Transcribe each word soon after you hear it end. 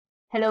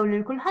Hello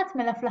lil kulħadd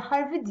mela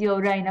fl-aħħar video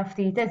rajna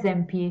ftit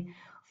eżempji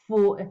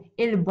fuq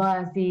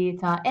il-bażi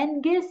ta'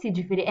 angles,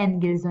 jiġifieri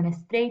angles on a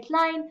straight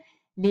line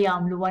li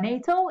jagħmlu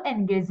 180,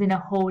 angles in a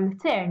whole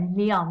turn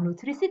li jagħmlu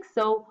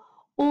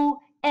 360 u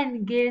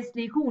angles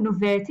li jkunu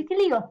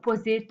vertically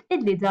opposite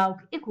illi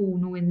dawk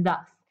ikunu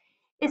indaqs.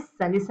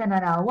 Issa li se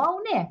naraw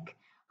hawnhekk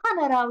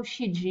ħanaraw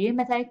x'jiġri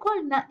meta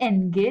jkollna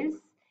angles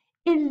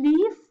illi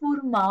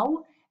jiffurmaw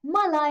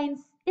ma'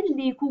 lines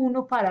illi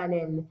jkunu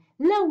parallel.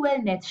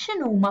 L-ewwel net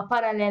x'inhuma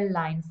parallel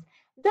lines?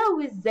 Daw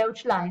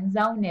iż-żewġ lines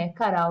hawnhekk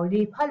araw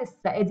li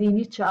bħalissa qegħdin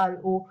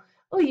jiċċaqalqu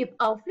u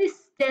jibqgħu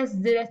fl-istess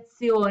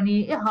direzzjoni,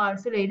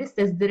 iħarsu lejn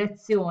l-istess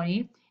direzzjoni,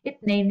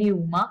 it-tnejn li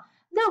huma,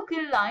 dawk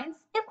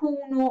il-lines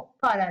ikunu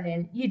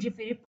parallel.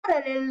 Jiġifieri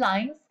parallel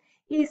lines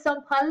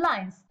qishom bħal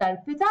lines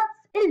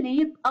tal-pitazz illi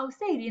jibqgħu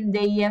sejrin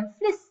dejjem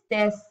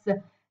fl-istess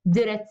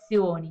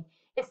direzzjoni.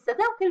 Issa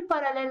dawk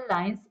il-parallel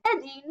lines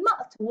qegħdin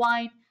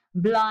maqtwajn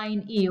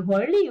b'line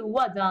ieħor li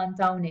huwa dan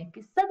ta' hawnhekk.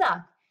 Issa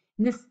dak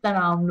nista'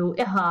 nagħmlu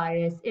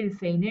iħares il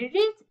fejn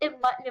irrid,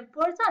 imma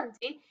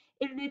l-importanti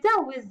illi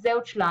daw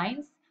iż-żewġ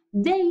lines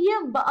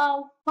dejjem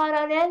baqgħu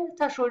parallel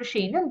ta'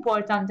 xulxin,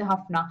 importanti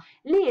ħafna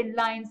li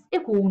l-lines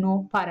ikunu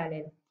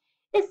parallel.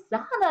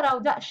 Issa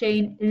ħanaraw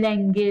daqsxejn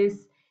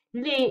l-angles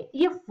li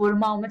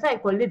jiffurmaw meta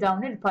jkolli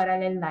dawn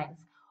il-parallel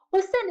lines.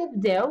 U se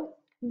nibdew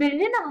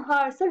billi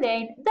naħarsu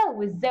lejn daw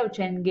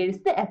iż-żewġ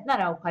angles li qed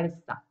naraw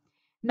bħalissa.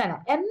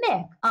 Mela,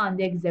 hemmhekk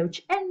għandek żewġ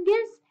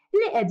angles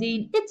li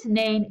qegħdin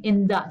it-tnejn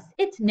indaqs,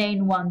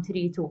 it-tnejn 1,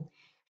 3, 2.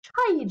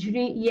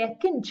 X'ħajjiġri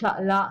jekk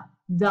inċaqlaq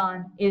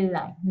dan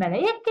il-line?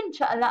 Mela, jekk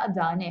inċaqlaq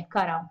dan hekk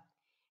araw.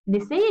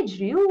 Li se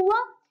jiġri huwa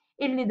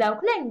illi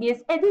dawk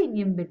l-angles qegħdin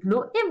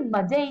jinbidlu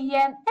imma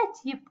dejjem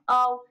qed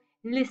jibqgħu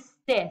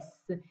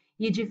l-istess.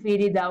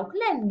 Jiġifieri dawk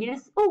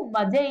l-angles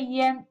huma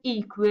dejjem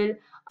equal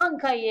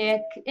anke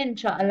jekk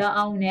inċaqlaq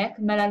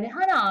hawnhekk mela li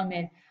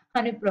ħanagħmel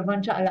ħanipprova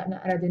nċaqlaq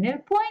naqra din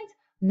il-point,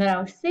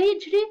 naraw x'se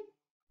jiġri,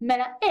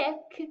 mela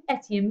hekk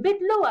qed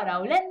jinbidlu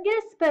waraw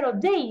l-angles però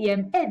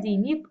dejjem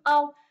qegħdin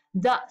jibqgħu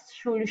daqs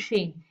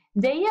xulxin.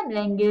 Dejjem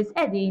l-angles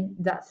qegħdin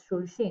daqs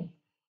xulxin.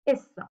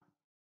 Issa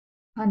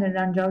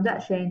ħanirranġaw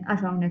daqsxejn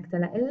għax hawnhekk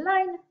telaq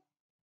il-line.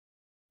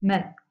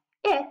 Mela,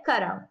 hekk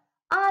araw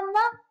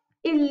għandna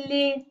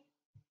illi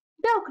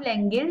dawk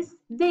l-angles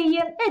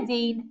dejjem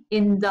qegħdin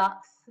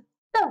indaqs,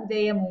 dawk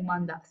dejjem huma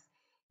ndaqs.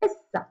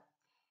 Issa,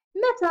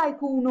 meta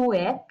jkunu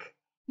hekk,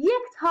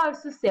 jekk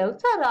tħarsu sew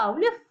taraw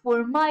li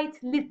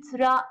ffurmajt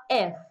littra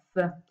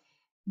F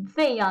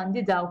fejn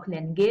għandi dawk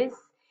l-angles.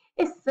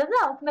 Issa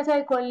dawk meta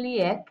jkolli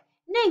hekk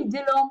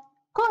ngħidilhom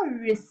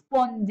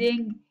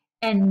corresponding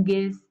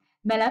angles.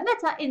 Mela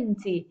meta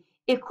inti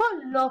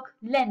ikollok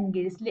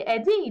l-angles li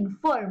qegħdin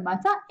forma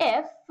ta'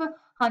 F,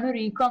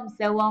 ħanurikom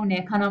sew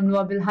hawnhekk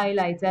ħanagħmluha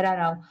bil-highlighter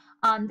araw.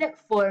 Għandek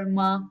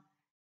forma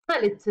ta'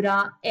 littra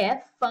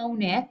F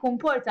hawnhekk,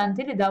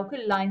 importanti li dawk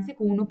il-lines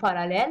ikunu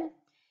parallel.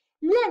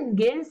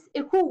 L-angles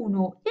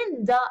ikunu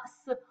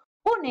indaqs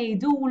u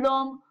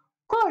ngħidulhom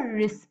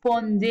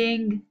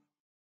corresponding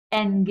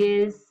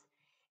angles.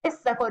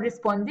 Issa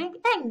corresponding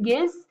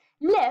angles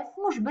l-F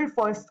mhux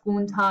bil-fors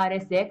tkun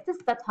tħares hekk,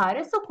 tista'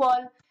 tħares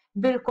ukoll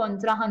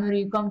bil-kontra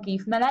ħanurikom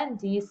kif mela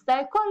inti jista'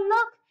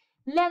 jkollok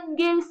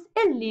l-angles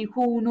illi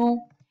jkunu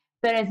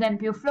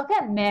pereżempju flok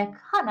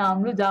hemmhekk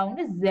ħanagħmlu dawn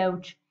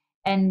iż-żewġ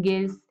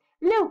angles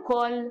li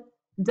wkoll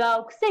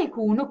dawk se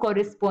jkunu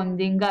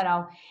corresponding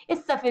araw.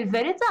 Issa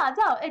fil-verità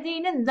daw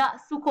qegħdin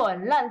indaqs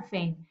ukoll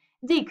għalfejn.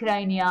 Dik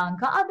rajniha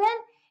anke qabel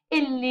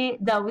illi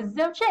daw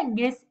iż-żewġ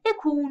angles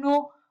ikunu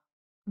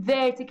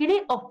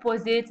vertically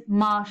opposite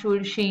ma'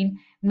 xulxin.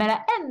 Mela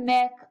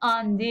hemmhekk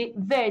għandi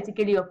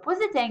vertically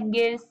opposite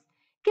angles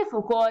kif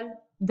ukoll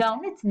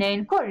dawn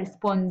it-tnejn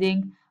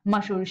corresponding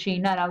ma'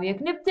 xulxin. Naraw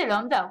jekk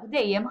nibdilhom dawk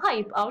dejjem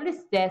ħajbqgħu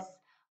l-istess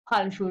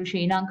bħal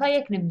xulxin anke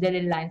jekk nibdel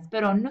il-lines,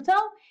 però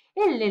nnutaw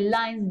illi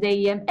l-lines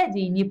dejjem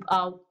qegħdin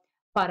jibqgħu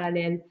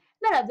parallel.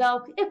 Mela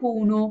dawk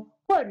ikunu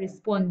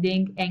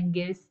corresponding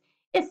angles.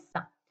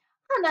 Issa,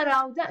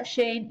 ħanaraw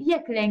daqsxejn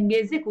jekk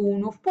l-angles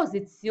ikunu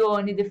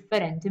f'pożizzjoni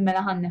differenti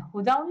mela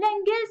ħanneħħu dawn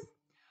l-angles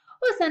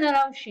u se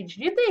naraw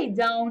x'jiġri bejn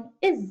dawn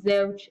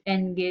iż-żewġ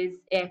angles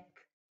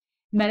hekk.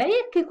 Mela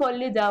jekk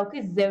ikolli dawk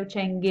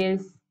iż-żewġ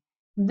angles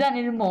b'dan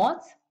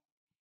il-mod,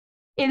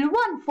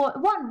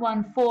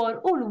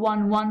 il-114 u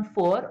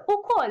l-114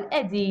 ukoll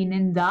qegħdin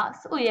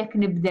indaqs u jekk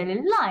nibdel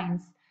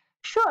il-lines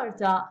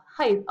xorta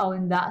ħajbqgħu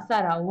indaqs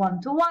araw 1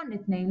 to 1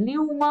 it-tnejn li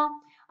huma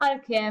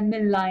għalkemm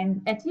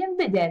il-line qed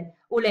jinbidel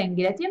u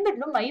l-angle qed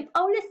jinbidlu ma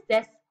jibqgħu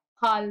l-istess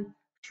bħal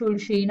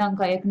xulxin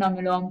anke jekk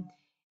nagħmilhom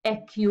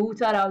hekk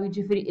taraw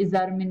jiġifieri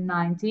iżgħar minn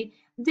 90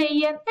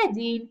 dejjem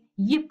qegħdin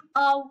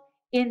jibqgħu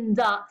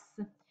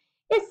indaqs.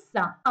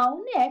 Issa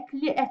hawnhekk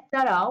li qed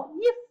taraw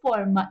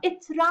jifforma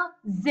ittra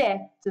Z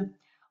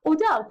u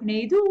dawk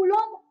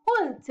ngħidulhom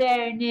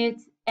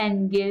alternate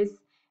angles.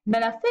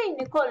 Mela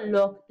fejn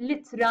ikollok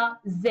littra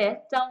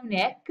Z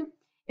hawnhekk,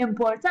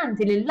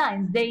 importanti li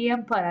l-lines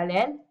dejjem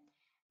parallel,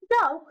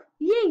 dawk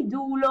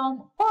jgħidulhom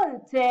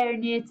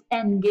alternate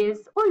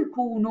angles u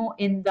jkunu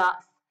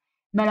indaqs.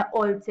 Mela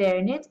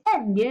alternate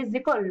angles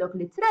ikollok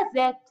littra Z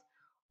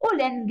u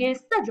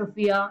l-angles ta' ġo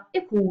fiha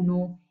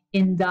ikunu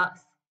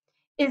indaqs.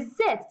 Iż-Z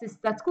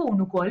tista'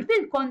 tkun ukoll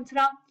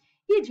bil-kontra,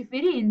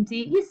 jiġifieri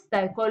inti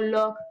jista'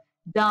 jkollok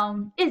dawn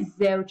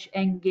iż-żewġ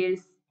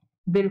angles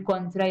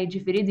bil-kontra,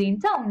 jiġifieri din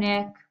ta'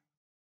 hawnhekk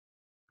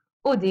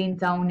u din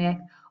ta'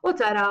 hawnhekk u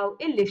taraw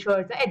illi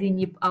xorta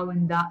qegħdin jibqgħu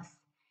indaqs.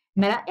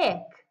 Mela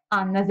hekk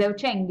għandna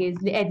żewġ angles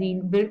li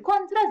qegħdin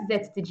bil-kontra,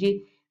 Z tiġi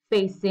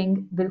facing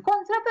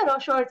bil-kontra, però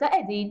xorta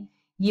qegħdin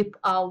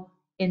jibqgħu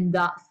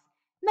indaqs.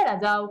 Mela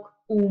dawk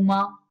huma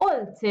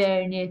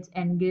alternate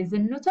angles,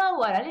 innutaw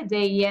wara li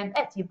dejjem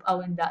qed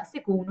jibqgħu indaqs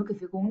ikunu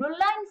kif ikunu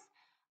l-lines,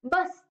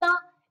 basta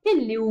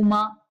illi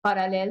huma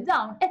parallel,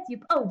 dawn qed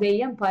jibqgħu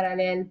dejjem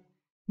parallel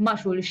ma'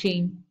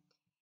 xulxin.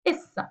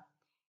 Issa,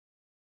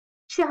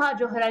 xi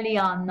ħaġa oħra li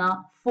għandna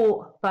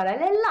fuq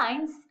parallel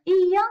lines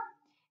hija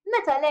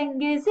meta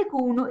l-angles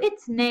ikunu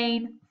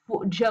it-tnejn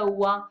fuq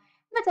ġewwa.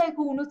 Meta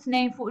jkunu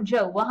tnejn fuq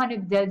ġewwa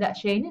ħanibdel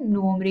daqsxejn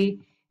in-numri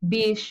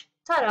biex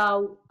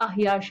taraw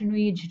aħjar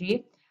x'inhu jiġri.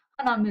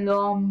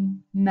 Ħanagħmilhom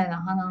mela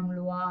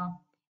ħanagħmluha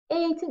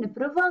 80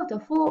 nippruvaw ta'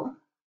 fuq.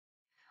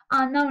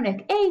 Għandna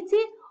hawnhekk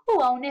 80 u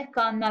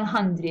hawnhekk għandna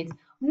l-100.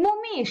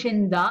 Mhumiex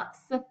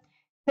indaqs,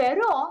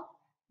 però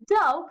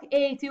dawk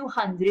 80 u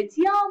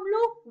 100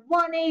 jagħmlu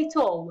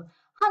 180.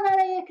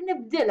 Ħanara jekk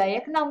nibdilha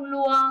jekk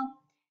nagħmluha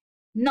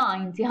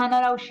 90,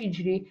 ħanaraw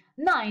x'jiġri.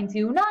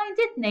 90 u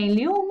 90 tnejn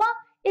li huma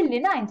illi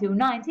 90 u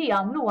 90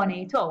 jagħmlu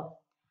 180.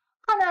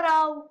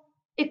 Ħanaraw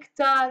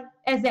iktar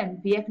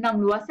eżempji jekk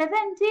nagħmluha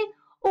 70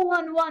 u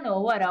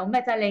 110 waraw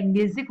meta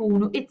l-angles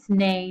ikunu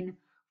it-tnejn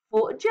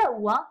fuq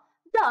ġewwa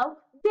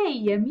dawk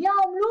dejjem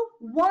jagħmlu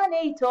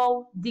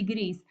 180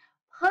 degrees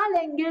bħal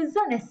angles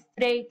on a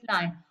straight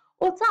line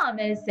u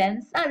tagħmel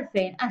sens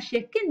għalfejn għax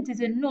jekk inti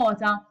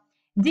tinnota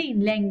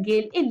din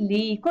l-angle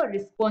illi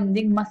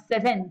corresponding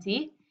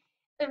mas-70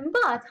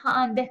 imbagħad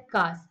għandek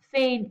każ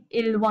fejn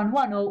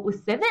il-110 u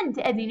s-70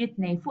 qegħdin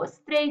it-tnejn fuq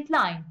straight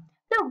line.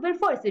 Dawk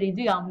bil-fors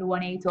iridu jagħmlu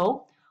 180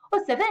 u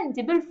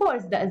 70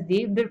 bil-fors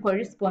daqsdi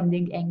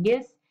bil-corresponding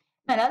angles.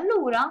 Mela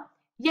allura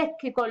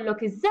jekk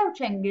ikollok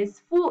iż-żewġ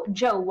angles fuq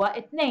ġewwa,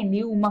 it-tnejn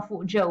li huma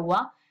fuq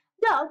ġewwa,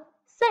 dawk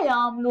se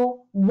jagħmlu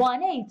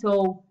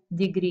 180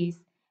 degrees.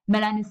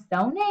 Mela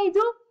nistgħu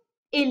ngħidu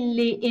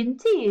illi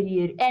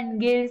interior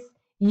angles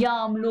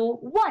jagħmlu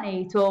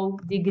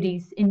 180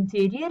 degrees.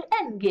 Interior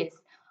angles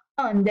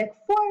għandek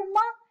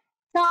forma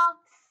ta'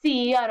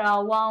 C,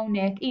 jaraw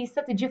hawnhekk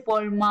issa tiġi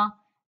forma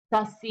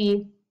ta' C.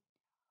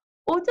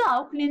 U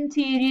dawk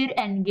l-interior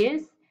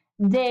angles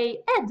they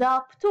add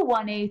up to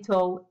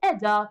 180,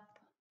 add up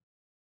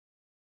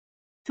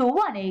to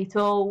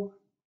 180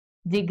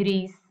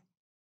 degrees.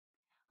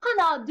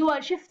 Ħanaddu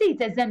għal xi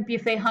ftit eżempji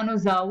fejn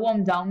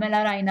ħanużawhom dawn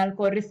mela rajna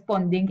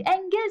l-corresponding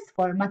angles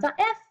forma ta'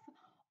 F,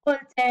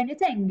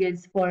 alternate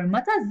angles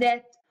forma ta'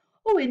 Z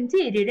u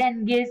interior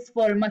angles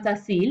forma ta'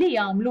 C li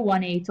jagħmlu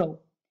 180.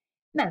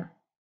 Mela,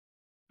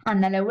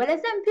 għandna l-ewwel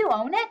eżempju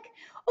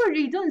hawnhekk u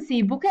rridu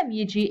nsibu kemm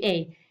jiġi A.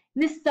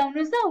 Nistgħu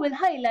nużaw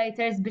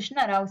il-highlighters biex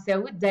naraw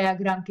sew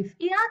id-diagram kif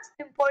qiegħed,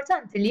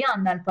 importanti li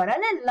għandna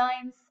l-parallel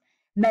lines,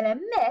 mela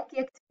hemmhekk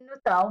jekk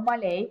tinnutaw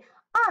mal-A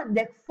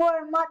għandek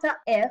forma ta'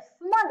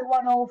 F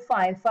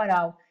mal-105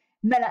 araw.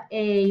 Mela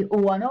A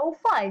u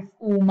 105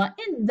 huma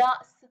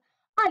indaqs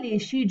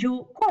għaliex jiġu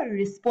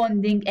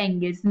corresponding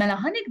angles. Mela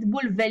ħaniktbu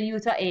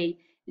l-value ta' A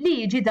li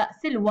jiġi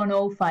daqs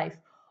il-105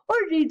 u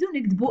rridu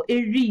niktbu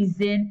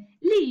ir-reason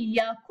li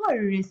hija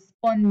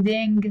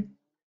corresponding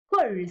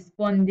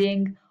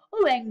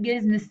u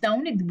angles nistgħu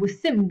niktbu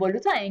s-simbolu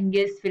ta'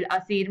 angles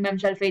fil-qasir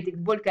m'hemmx għalfejn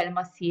tiktbu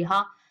l-kelma sħiħa,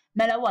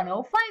 mela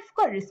 105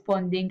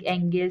 corresponding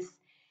angles.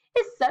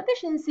 Issa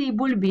biex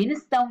insibu l-B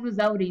nistgħu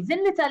nużaw reason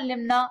li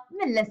tallimna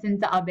mill-lesson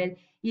ta' qabel,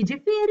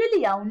 jiġifieri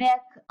li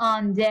hawnhekk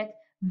għandek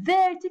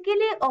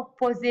vertically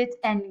opposite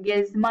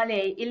angles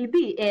mal-A,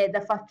 il-B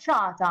qiegħda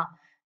faċċata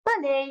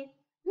mal-A,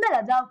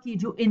 mela dawk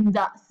jiġu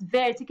indaqs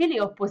vertically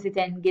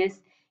opposite angles,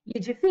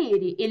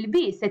 jiġifieri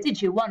il-B se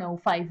tiġi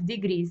 105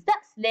 degrees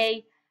daqs l-A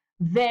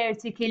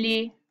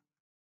vertically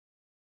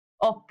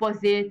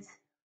opposite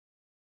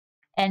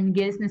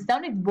angles. Nistgħu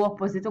nikbu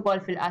opposite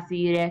ukoll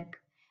fil-qasirek.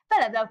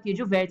 Mela dawk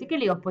jiġu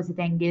vertically opposite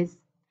angles.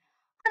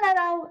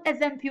 Naraw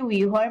eżempju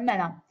ieħor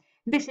mela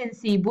biex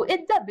insibu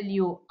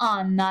id-W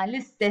għandna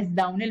l-istess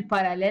dawn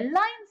il-parallel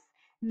lines,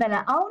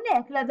 mela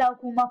hawnhekk la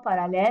dawk huma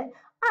parallel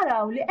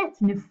araw li qed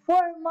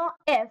nifforma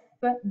F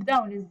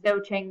b'dawn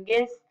iż-żewġ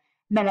angles,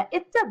 mela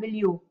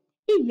id-W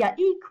hija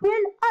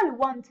equal għal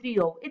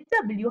 130.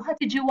 Id-W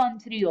ħad tiġi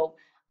 130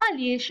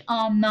 għaliex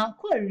għandna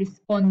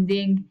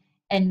corresponding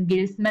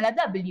angles, mela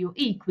W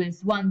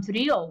equals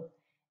 130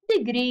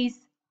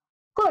 degrees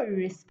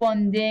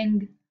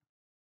corresponding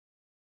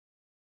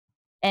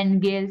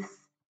angles.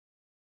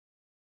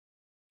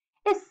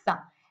 Issa,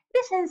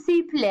 biex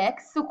insib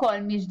l-X ukoll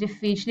mhix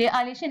diffiċli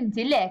għaliex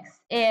inti l-X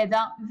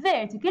qiegħda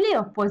vertically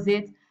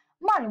opposite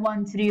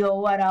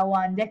mal-130 waraw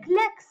għandek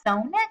l-X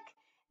hawnhekk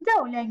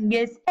dawn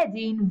l-angles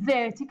qegħdin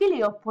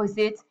vertically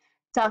opposite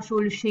ta'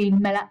 xulxin,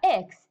 mela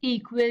X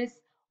equals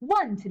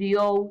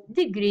 130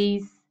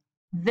 degrees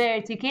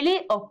vertically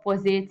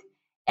opposite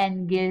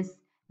angles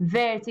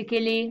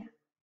vertically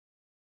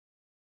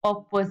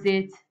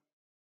opposite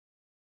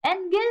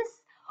angles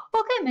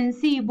u kemm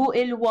insibu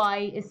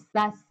il-y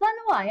issa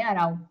l-y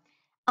araw.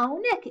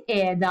 Hawnhekk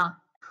qiegħda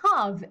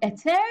have a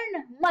turn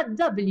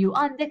mad-W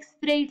għandek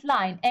straight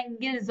line,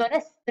 angles on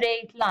a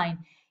straight line.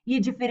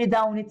 Jiġifieri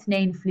dawn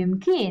it-tnejn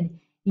flimkien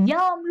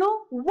jagħmlu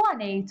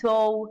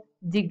 180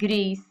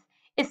 degrees.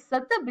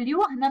 Issa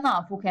W aħna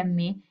nafu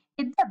kemmi,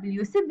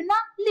 id-W sibna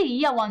li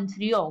hija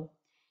 130.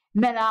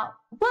 Mela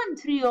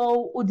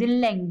 130 u din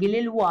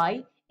l-angle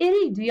il-y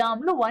iridu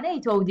jagħmlu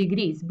 180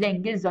 degrees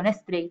bl-angles on a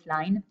straight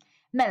line.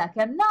 Mela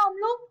kemm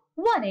nagħmlu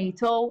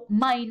 180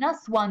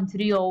 minus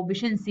 130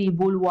 biex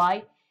insibu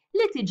l-y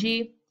li tiġi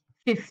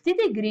 50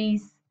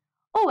 degrees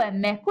u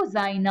hemmhekk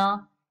użajna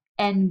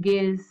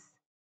angles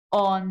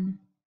on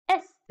a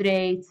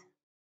straight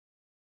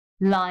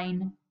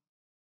line.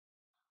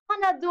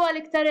 Ħanaddu għal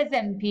iktar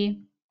eżempji.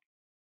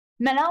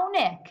 Mela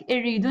hawnhekk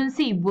irridu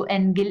nsibu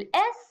angle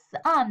S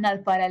għandna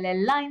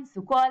l-parallel lines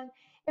ukoll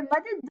imma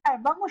din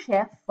darba mhux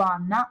F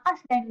għandna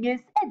għax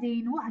l-angles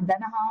qegħdin waħda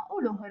naħa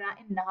u l-oħra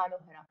in-naħa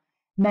l-oħra.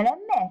 Mela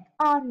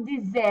hemmhekk għandi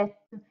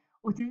Z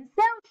u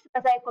tinsewx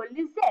meta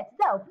jkolli Z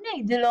dawk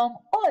ngħidilhom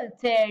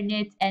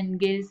alternate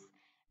angles.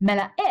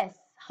 Mela S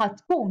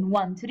ħadd tkun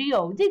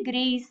 130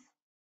 degrees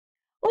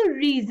u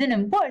r-reason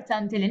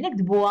importanti li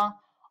nikdbuha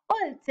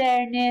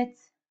alternate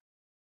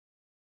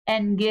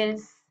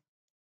angles.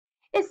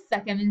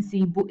 Issa kemm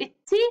insibu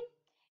it-T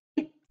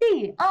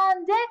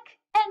għandek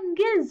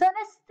angles on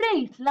a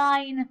straight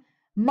line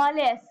ma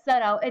les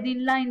saraw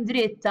qegħdin line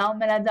dritta u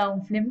mela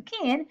dawn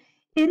flimkien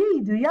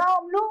iridu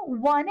jagħmlu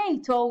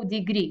 180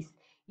 degrees.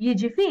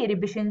 Jiġifieri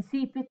biex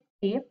insib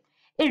it-T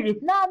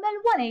irrid nagħmel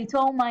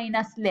 180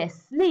 minus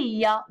less li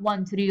hija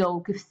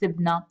 130 kif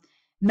sibna.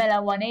 Mela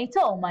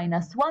 180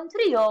 minus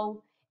 130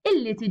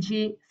 illi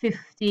tiġi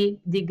 50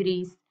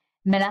 degrees.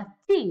 Mela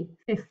T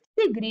 50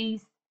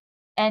 degrees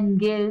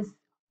angles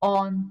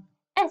on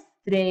a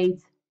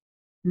straight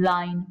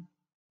line.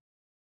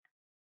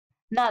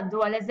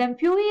 Naddu għal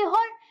eżempju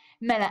ieħor,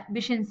 mela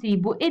biex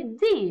insibu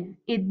id-D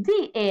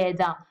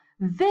qiegħda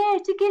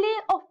vertically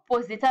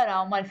opposite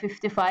araw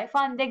mal-55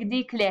 għandek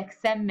dik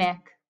l-X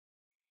hemmhekk.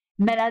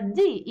 Mela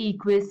D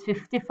equals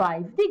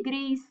 55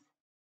 degrees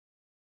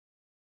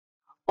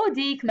u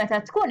dik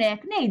meta tkun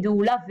hekk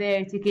ngħidula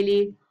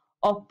vertically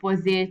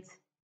opposite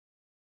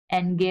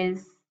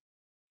angles.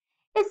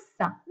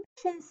 Issa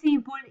biex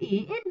insibu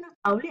l-I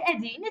innutaw li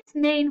qegħdin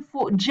it-tnejn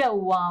fuq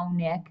ġewwa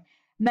hawnhekk.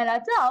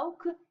 Mela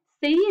dawk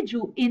se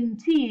jiġu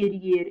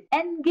interior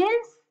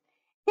angles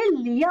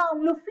illi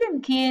jagħmlu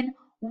flimkien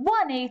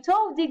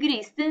 180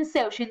 degrees.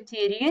 Tinsewx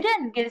interior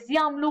angles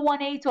jagħmlu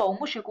 180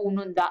 mhux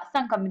ikunu ndaqs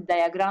anke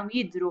mid-diagram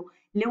jidhru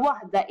li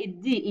waħda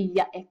id-D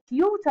hija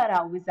acute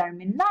taraw iżgħar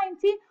minn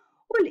 90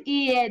 u l-I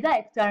qiegħda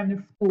iktar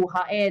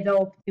miftuħa qiegħda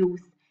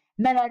obtuse.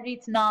 Mela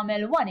rrid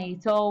nagħmel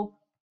 180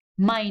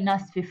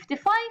 minus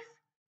 55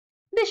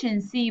 biex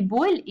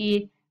insibu l-I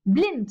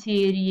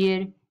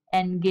bl-interior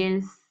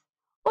angles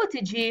u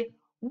tiġi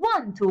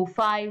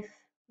 125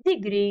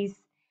 degrees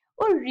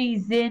u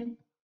r-reason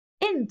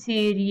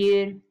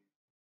interior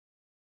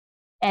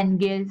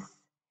angles.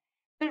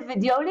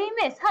 Fil-video li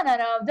jmiss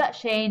ħanaraw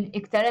daqsxejn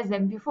iktar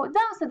eżempji fuq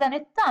dawn sa dan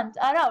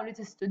it-tant araw li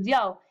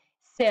tistudjaw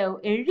sew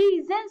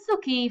ir-reasons u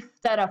kif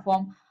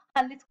tarafhom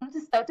ħalli tkunu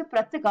tistgħu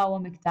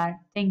tipprattikawhom iktar.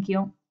 Thank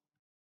you.